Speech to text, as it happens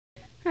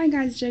Hi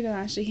guys, Jagger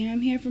Ashley here. I'm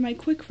here for my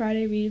quick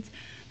Friday reads.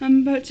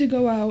 I'm about to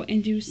go out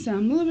and do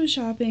some little bit of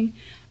shopping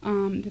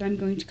that I'm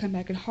going to come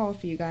back and haul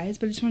for you guys.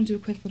 But I just want to do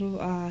a quick little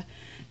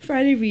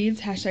Friday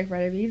reads, hashtag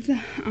Friday reads.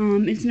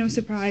 It's no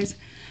surprise.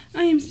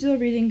 I am still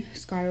reading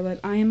Scarlet.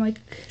 I am like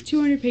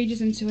 200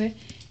 pages into it.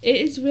 It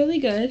is really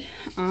good.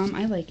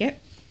 I like it.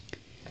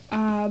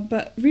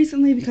 But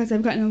recently, because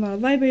I've gotten a lot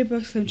of library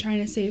books, I'm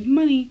trying to save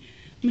money.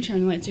 I'm trying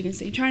to light so you can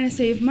see. Trying to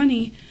save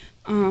money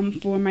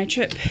for my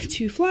trip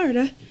to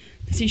Florida.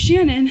 See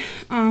Shannon,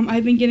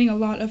 I've been getting a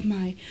lot of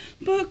my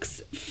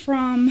books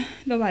from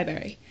the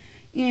library,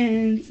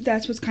 and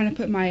that's what's kind of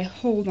put my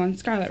hold on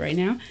Scarlet right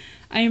now.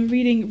 I am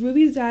reading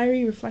Ruby's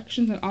Diary,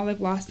 Reflections on All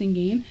I've Lost and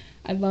Gained.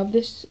 I love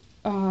this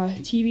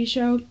TV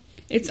show.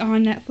 It's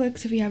on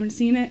Netflix if you haven't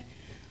seen it,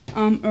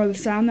 or the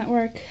Sound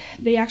Network.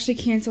 They actually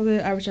canceled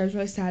it, which I was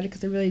really sad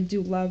because I really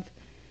do love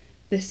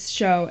this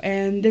show.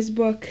 And this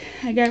book,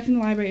 I got it from the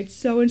library. It's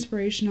so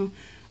inspirational.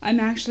 I'm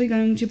actually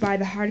going to buy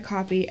the hard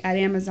copy at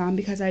Amazon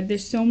because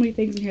there's so many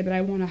things in here that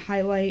I want to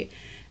highlight,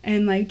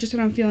 and like just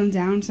when I'm feeling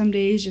down some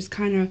days, just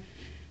kind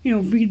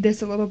of, read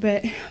this a little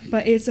bit.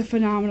 But it's a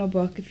phenomenal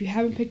book. If you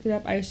haven't picked it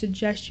up, I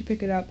suggest you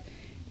pick it up.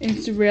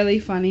 It's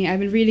really funny. I've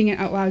been reading it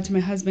out loud to my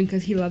husband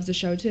because he loves the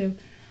show too.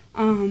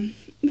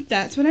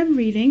 That's what I'm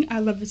reading.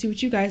 I'd love to see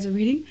what you guys are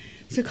reading,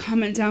 so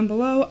comment down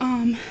below.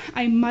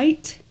 I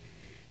might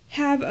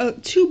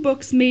have 2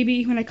 books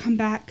maybe when I come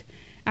back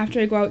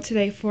after I go out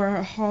today for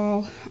a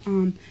haul,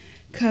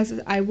 because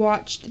I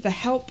watched The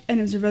Help and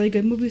it was a really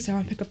good movie, so I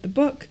want to pick up the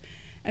book.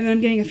 And then I'm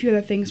getting a few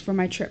other things for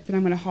my trip that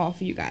I'm going to haul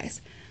for you guys.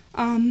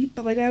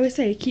 But like I always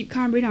say, keep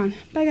calm, read on.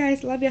 Bye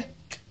guys, love ya.